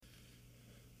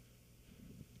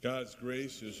God's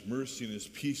grace, His mercy, and His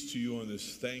peace to you on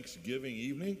this Thanksgiving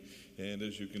evening. And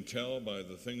as you can tell by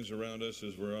the things around us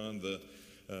as we're on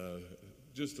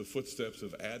just the footsteps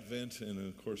of Advent and,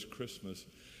 of course, Christmas.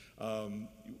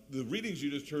 The readings you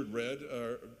just heard read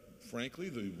are, frankly,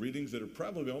 the readings that are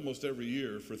probably almost every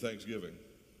year for Thanksgiving.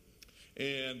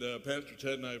 And Pastor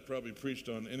Ted and I have probably preached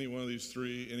on any one of these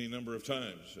three any number of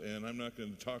times. And I'm not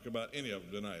going to talk about any of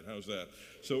them tonight. How's that?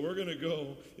 So we're going to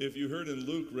go, if you heard in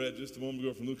Luke read just a moment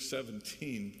ago from Luke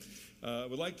 17, I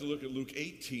would like to look at Luke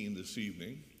 18 this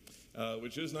evening,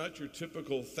 which is not your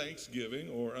typical Thanksgiving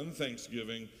or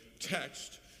unthanksgiving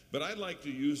text. But I'd like to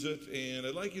use it, and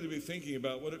I'd like you to be thinking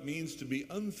about what it means to be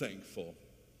unthankful.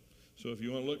 So if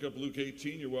you want to look up Luke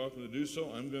 18, you're welcome to do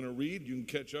so. I'm going to read. You can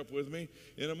catch up with me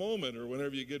in a moment or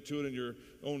whenever you get to it in your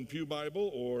own Pew Bible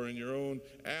or in your own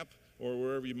app or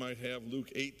wherever you might have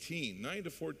Luke 18, 9 to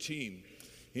 14.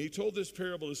 And he told this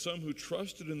parable to some who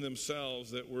trusted in themselves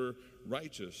that were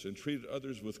righteous and treated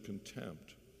others with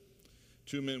contempt.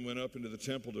 Two men went up into the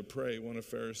temple to pray, one a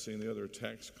Pharisee and the other a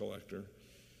tax collector.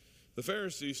 The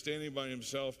Pharisee, standing by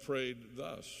himself, prayed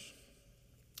thus,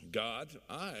 God,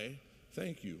 I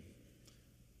thank you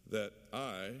that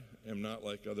I am not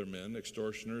like other men,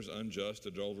 extortioners, unjust,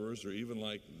 adulterers, or even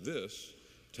like this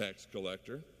tax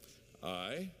collector.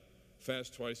 I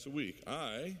fast twice a week.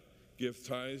 I give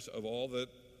tithes of all that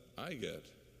I get.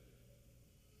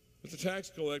 But the tax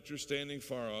collector, standing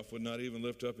far off, would not even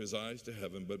lift up his eyes to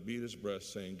heaven, but beat his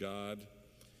breast, saying, God,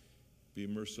 be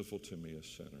merciful to me, a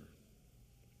sinner.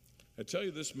 I tell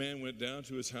you, this man went down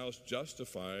to his house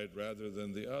justified rather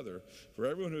than the other. For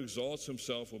everyone who exalts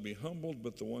himself will be humbled,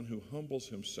 but the one who humbles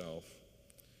himself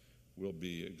will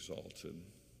be exalted.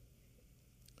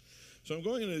 So I'm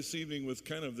going into this evening with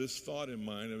kind of this thought in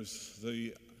mind. It was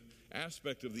the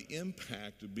aspect of the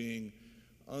impact of being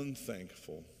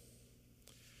unthankful.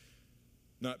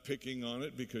 Not picking on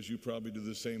it because you probably do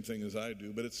the same thing as I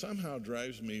do, but it somehow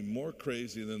drives me more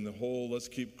crazy than the whole let's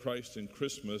keep Christ in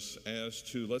Christmas as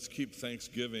to let's keep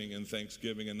Thanksgiving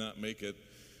and not make it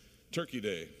Turkey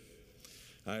Day.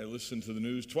 I listened to the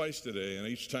news twice today, and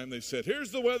each time they said,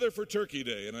 here's the weather for Turkey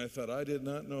Day. And I thought, I did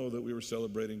not know that we were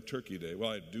celebrating Turkey Day.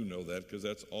 Well, I do know that because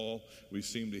that's all we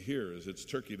seem to hear is it's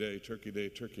Turkey Day, Turkey Day,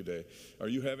 Turkey Day. Are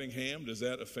you having ham? Does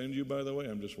that offend you, by the way?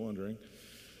 I'm just wondering.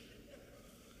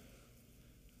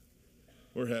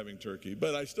 We're having turkey,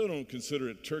 but I still don't consider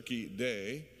it Turkey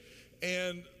Day.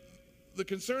 And the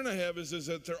concern I have is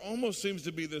that there almost seems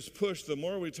to be this push. The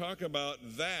more we talk about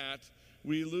that,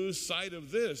 we lose sight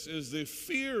of this, is the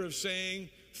fear of saying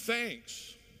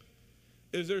thanks.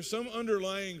 Is there some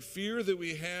underlying fear that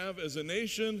we have as a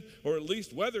nation, or at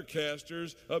least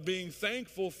weathercasters, of being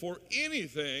thankful for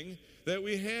anything that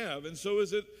we have? And so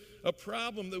is it a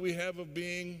problem that we have of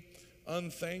being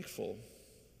unthankful?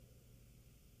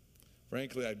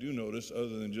 Frankly, I do notice,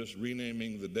 other than just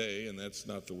renaming the day, and that's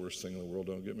not the worst thing in the world,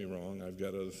 don't get me wrong, I've got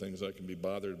other things I can be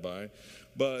bothered by,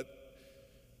 but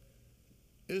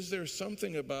is there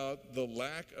something about the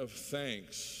lack of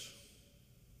thanks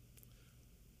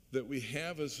that we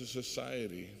have as a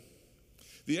society?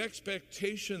 The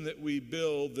expectation that we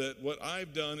build that what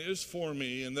I've done is for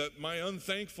me and that my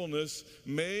unthankfulness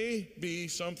may be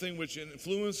something which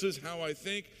influences how I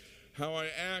think, how I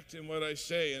act, and what I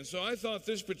say. And so I thought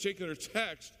this particular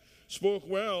text spoke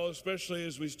well, especially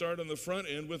as we start on the front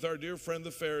end with our dear friend the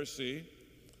Pharisee,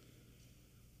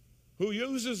 who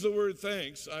uses the word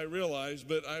thanks, I realize,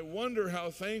 but I wonder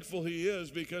how thankful he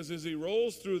is, because as he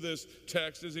rolls through this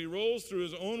text, as he rolls through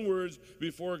his own words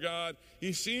before God,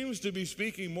 he seems to be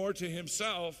speaking more to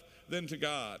himself than to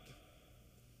God.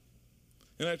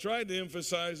 And I tried to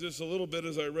emphasize this a little bit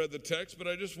as I read the text, but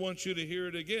I just want you to hear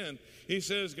it again. He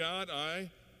says, God,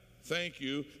 I thank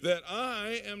you that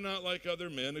I am not like other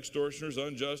men, extortioners,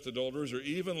 unjust, adulterers, or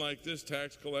even like this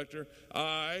tax collector.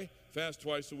 I fast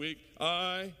twice a week.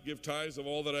 I give tithes of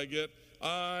all that I get.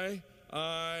 I.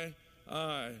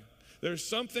 There's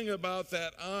something about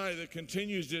that I that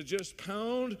continues to just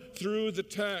pound through the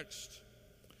text.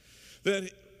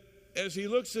 That as he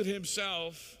looks at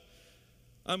himself,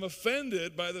 I'm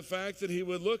offended by the fact that he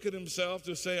would look at himself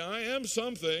to say, I am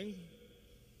something.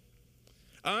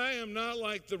 I am not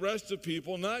like the rest of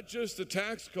people, not just the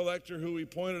tax collector who he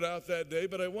pointed out that day,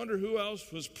 but I wonder who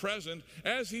else was present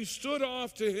as he stood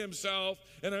off to himself.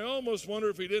 And I almost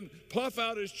wonder if he didn't puff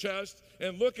out his chest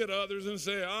and look at others and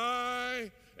say,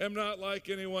 I am not like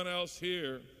anyone else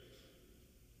here.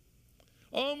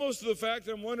 Almost to the fact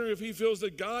I'm wondering if he feels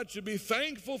that God should be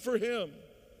thankful for him,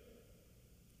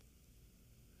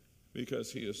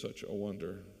 because he is such a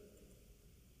wonder.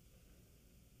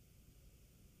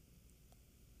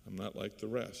 I'm not like the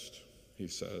rest. he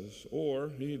says. Or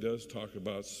he does talk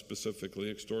about specifically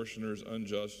extortioners,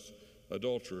 unjust,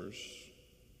 adulterers.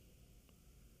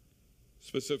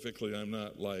 Specifically, I'm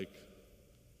not like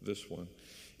this one.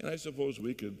 And I suppose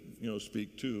we could,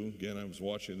 speak too. Again, I was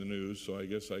watching the news, so I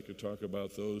guess I could talk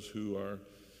about those who are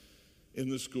in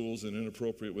the schools and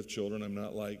inappropriate with children. I'm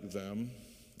not like them.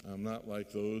 I'm not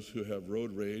like those who have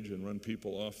road rage and run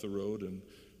people off the road and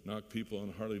knock people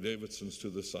on Harley Davidsons to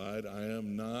the side. I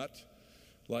am not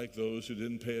like those who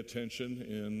didn't pay attention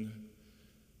in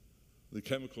the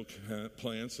chemical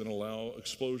plants and allow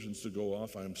explosions to go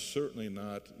off. I'm certainly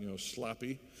not,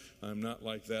 sloppy. I'm not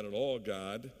like that at all,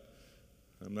 God.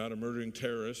 I'm not a murdering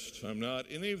terrorist. I'm not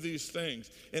any of these things.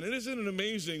 And isn't it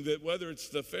amazing that whether it's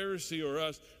the Pharisee or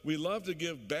us, we love to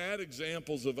give bad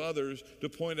examples of others to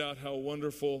point out how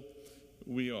wonderful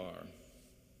we are.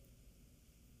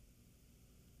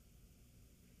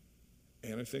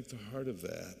 And I think the heart of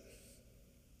that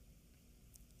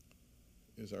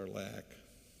is our lack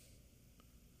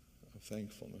of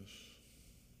thankfulness.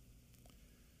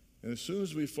 And as soon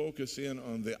as we focus in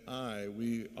on the I,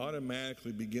 we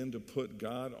automatically begin to put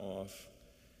God off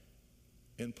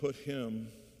and put him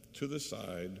to the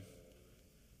side.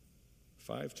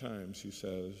 5 times he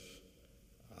says,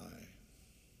 I.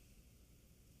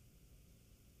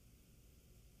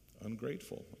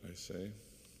 Ungrateful, I say.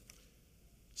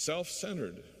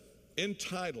 Self-centered,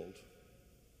 entitled,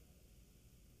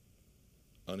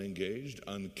 unengaged,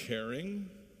 uncaring,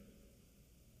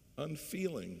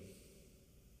 unfeeling.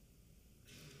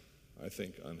 I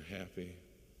think unhappy.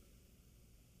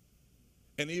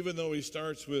 And even though he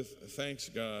starts with, thanks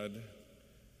God,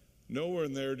 nowhere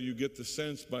in there do you get the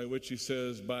sense by which he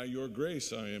says, by your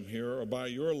grace I am here, or by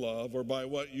your love, or by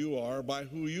what you are, by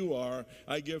who you are.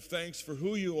 I give thanks for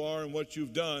who you are and what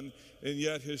you've done, and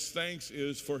yet his thanks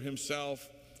is for himself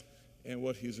and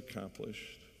what he's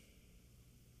accomplished.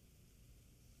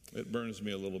 It burns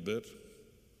me a little bit.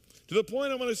 To the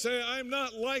point I want to say, I'm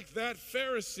not like that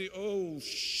Pharisee. Oh,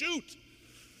 shoot!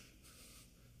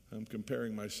 I'm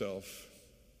comparing myself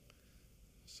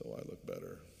so I look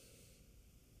better.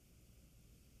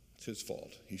 It's his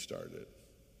fault. He started it.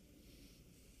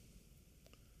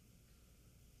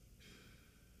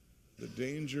 The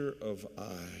danger of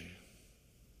I.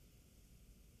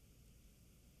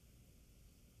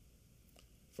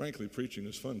 Frankly, preaching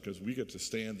is fun because we get to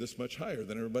stand this much higher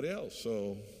than everybody else.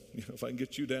 So, if I can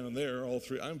get you down there, all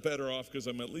three, I'm better off because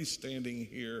I'm at least standing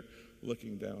here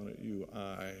looking down at you.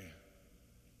 I.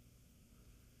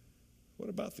 What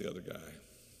about the other guy?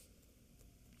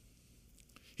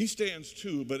 He stands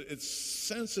too, but it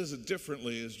senses it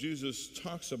differently as Jesus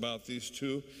talks about these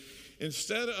two.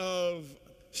 Instead of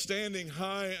standing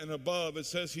high and above, it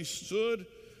says he stood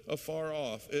afar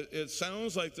off. It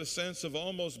sounds like the sense of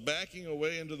almost backing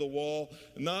away into the wall,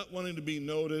 not wanting to be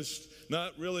noticed,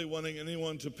 not really wanting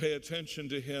anyone to pay attention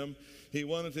to him. He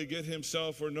wanted to get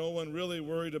himself where no one really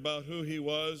worried about who he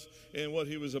was and what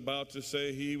he was about to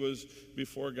say. He was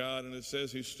before God, and it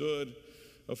says he stood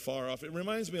afar off. It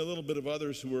reminds me a little bit of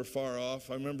others who were far off.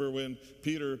 I remember when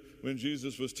Peter, when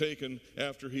Jesus was taken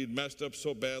after he'd messed up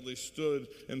so badly, stood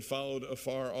and followed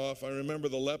afar off. I remember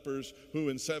the lepers who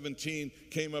in 17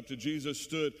 came up to Jesus,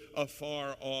 stood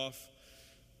afar off.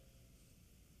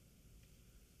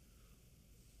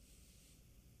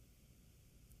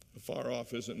 Far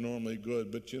off isn't normally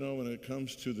good, but when it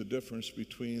comes to the difference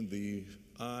between the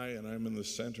I and I'm in the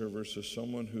center versus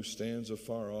someone who stands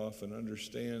afar off and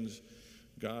understands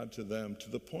God to them, to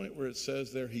the point where it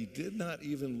says there, he did not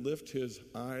even lift his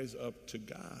eyes up to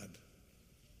God.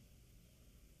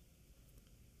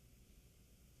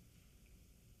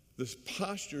 This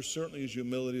posture certainly is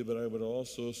humility, but I would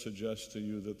also suggest to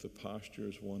you that the posture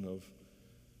is one of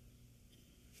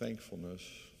thankfulness.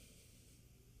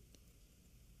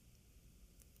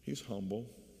 He's humble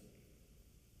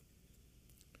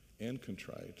and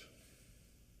contrite.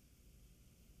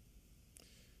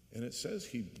 And it says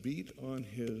he beat on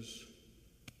his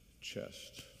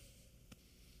chest.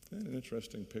 Isn't that an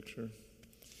interesting picture?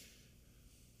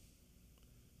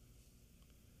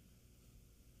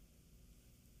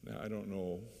 Now, I don't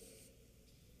know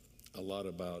a lot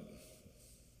about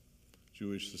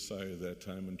Jewish society at that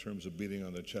time in terms of beating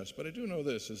on the chest, but I do know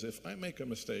this, is if I make a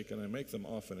mistake, and I make them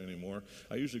often anymore,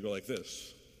 I usually go like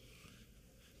this.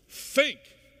 Think,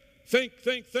 think,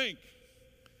 think, think.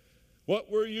 What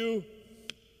were you?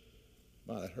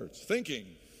 Wow, that hurts. Thinking.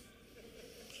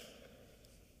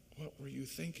 What were you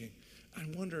thinking? I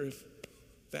wonder if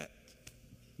that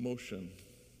motion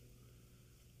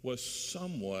was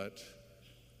somewhat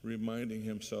reminding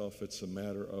himself it's a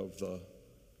matter of the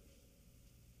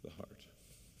heart.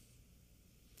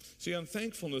 See,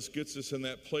 unthankfulness gets us in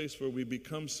that place where we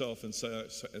become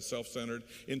self-centered,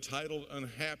 entitled,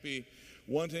 unhappy,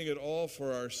 wanting it all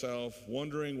for ourselves,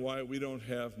 wondering why we don't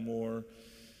have more,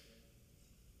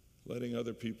 letting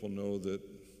other people know that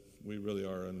we really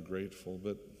are ungrateful.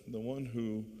 But the one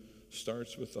who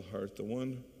starts with the heart, the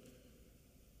one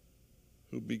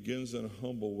who begins in a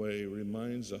humble way,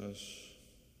 reminds us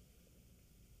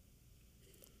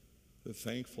that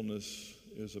thankfulness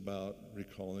is about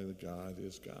recalling that God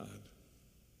is God.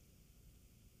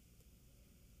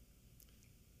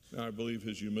 Now, I believe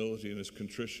his humility and his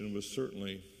contrition was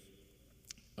certainly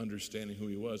understanding who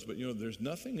he was. But, there's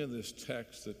nothing in this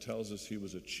text that tells us he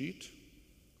was a cheat,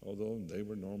 although they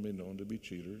were normally known to be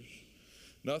cheaters.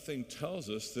 Nothing tells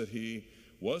us that he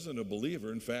wasn't a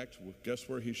believer. In fact, guess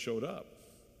where he showed up?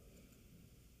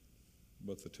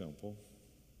 But the temple.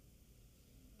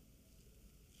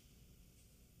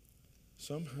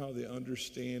 Somehow the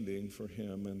understanding for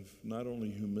him, and not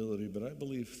only humility, but I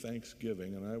believe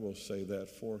thanksgiving, and I will say that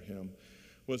for him,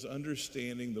 was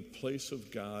understanding the place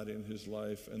of God in his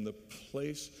life and the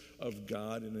place of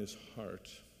God in his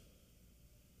heart.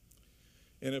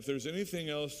 And if there's anything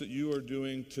else that you are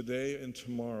doing today and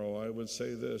tomorrow, I would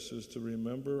say this, is to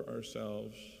remember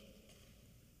ourselves.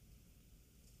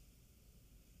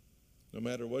 No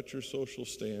matter what your social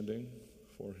standing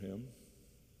for him,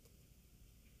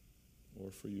 or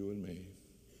for you and me,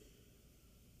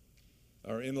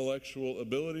 our intellectual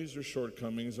abilities or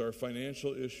shortcomings, our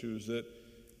financial issues, that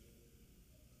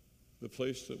the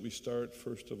place that we start,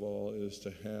 first of all, is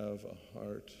to have a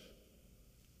heart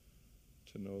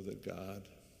to know that God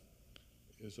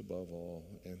is above all,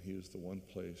 and he is the one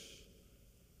place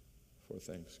for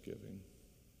thanksgiving.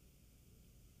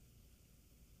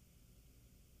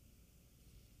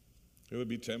 It would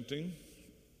be tempting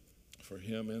for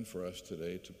him and for us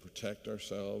today to protect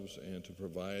ourselves and to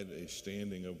provide a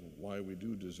standing of why we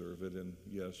do deserve it. And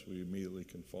yes, we immediately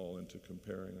can fall into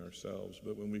comparing ourselves.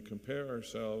 But when we compare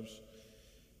ourselves,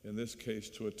 in this case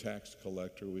to a tax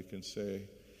collector, we can say,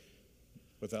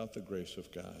 without the grace of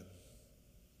God,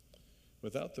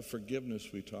 without the forgiveness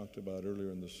we talked about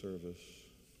earlier in the service,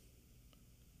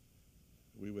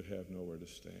 we would have nowhere to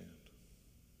stand.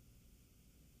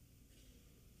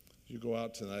 As you go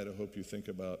out tonight, I hope you think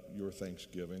about your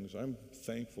Thanksgivings. I'm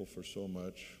thankful for so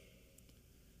much,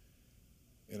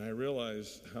 and I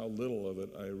realize how little of it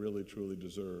I really truly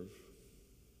deserve.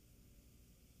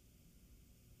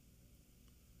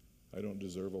 I don't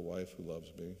deserve a wife who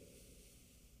loves me.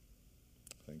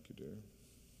 Thank you, dear.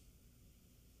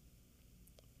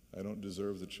 I don't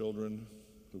deserve the children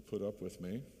who put up with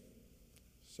me.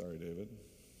 Sorry, David.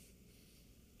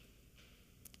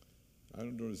 I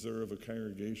don't deserve a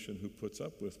congregation who puts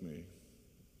up with me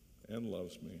and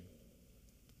loves me,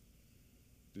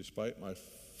 despite my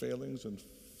failings and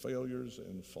failures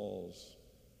and falls.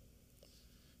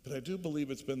 But I do believe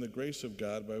it's been the grace of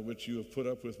God by which you have put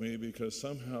up with me, because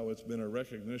somehow it's been a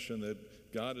recognition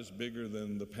that God is bigger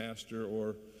than the pastor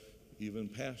or even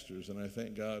pastors. And I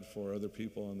thank God for other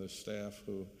people on this staff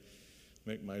who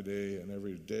make my day and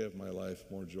every day of my life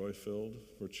more joy-filled,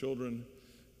 for children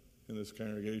in this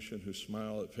congregation who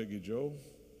smile at Peggy Joe,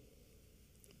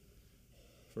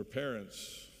 for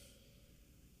parents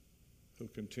who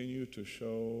continue to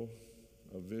show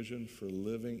a vision for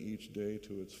living each day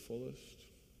to its fullest,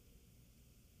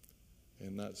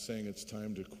 and not saying it's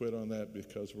time to quit on that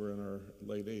because we're in our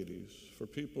late 80s. For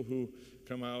people who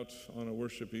come out on a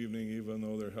worship evening, even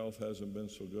though their health hasn't been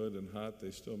so good and hot,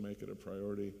 they still make it a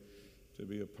priority to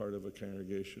be a part of a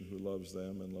congregation who loves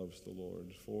them and loves the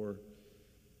Lord. For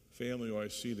family who I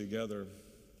see together,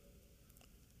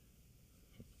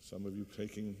 some of you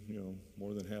taking,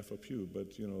 more than half a pew,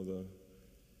 but, the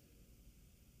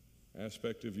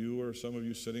aspect of you, or some of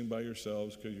you sitting by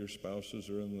yourselves because your spouses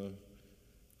are in the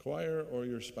choir or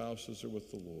your spouses are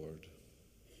with the Lord.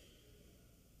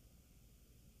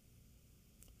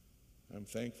 I'm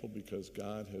thankful because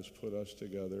God has put us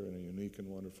together in a unique and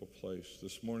wonderful place.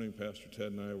 This morning, Pastor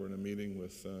Ted and I were in a meeting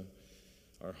with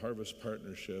our Harvest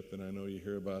Partnership, and I know you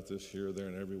hear about this here, there,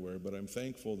 and everywhere, but I'm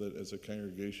thankful that as a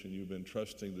congregation you've been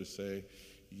trusting to say,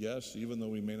 yes, even though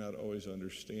we may not always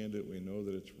understand it, we know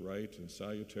that it's right and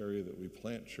salutary that we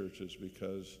plant churches,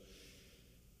 because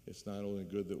it's not only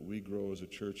good that we grow as a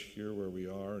church here where we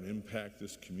are and impact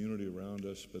this community around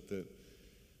us, but that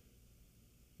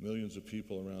millions of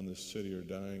people around this city are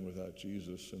dying without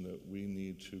Jesus, and that we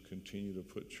need to continue to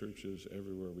put churches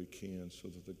everywhere we can so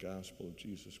that the gospel of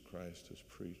Jesus Christ is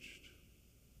preached.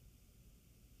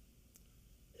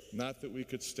 Not that we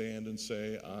could stand and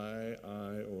say,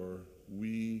 I, or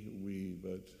we,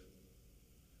 but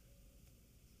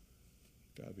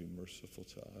God, be merciful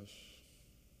to us.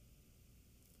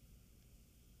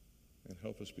 And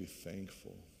help us be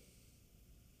thankful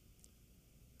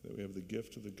that we have the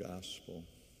gift of the gospel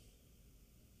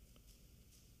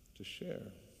to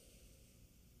share,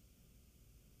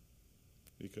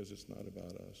 because it's not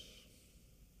about us.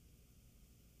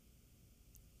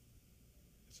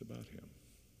 It's about him.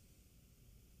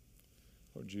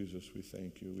 Lord Jesus, we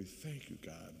thank you. We thank you,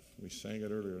 God. We sang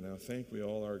it earlier. Now thank we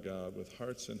all our God with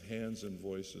hearts and hands and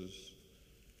voices.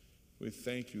 We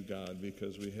thank you, God,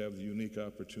 because we have the unique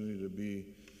opportunity to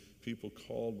be people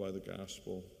called by the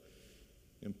gospel,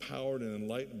 empowered and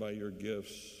enlightened by your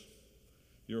gifts,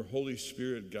 your Holy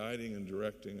Spirit guiding and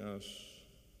directing us.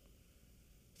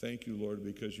 Thank you, Lord,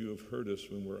 because you have heard us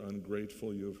when we're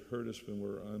ungrateful. You have heard us when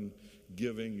we're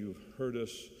ungiving. You have heard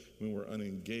us when we're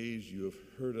unengaged. You have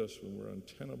heard us when we're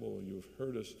untenable. You have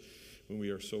heard us when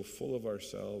we are so full of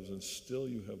ourselves, and still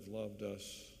you have loved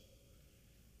us,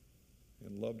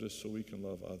 and loved us so we can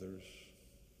love others.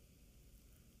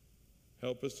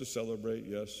 Help us to celebrate,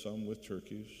 yes, some with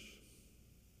turkeys,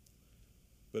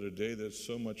 but a day that's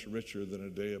so much richer than a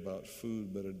day about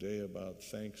food, but a day about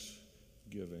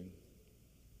thanksgiving,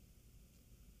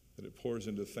 that it pours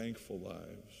into thankful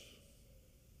lives,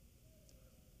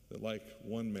 that like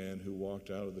one man who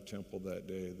walked out of the temple that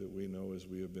day, that we know as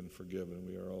we have been forgiven,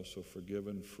 we are also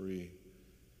forgiven, free,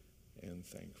 and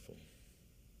thankful.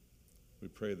 We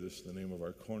pray this in the name of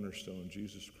our cornerstone,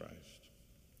 Jesus Christ.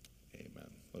 Amen.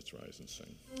 Let's rise and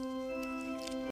sing.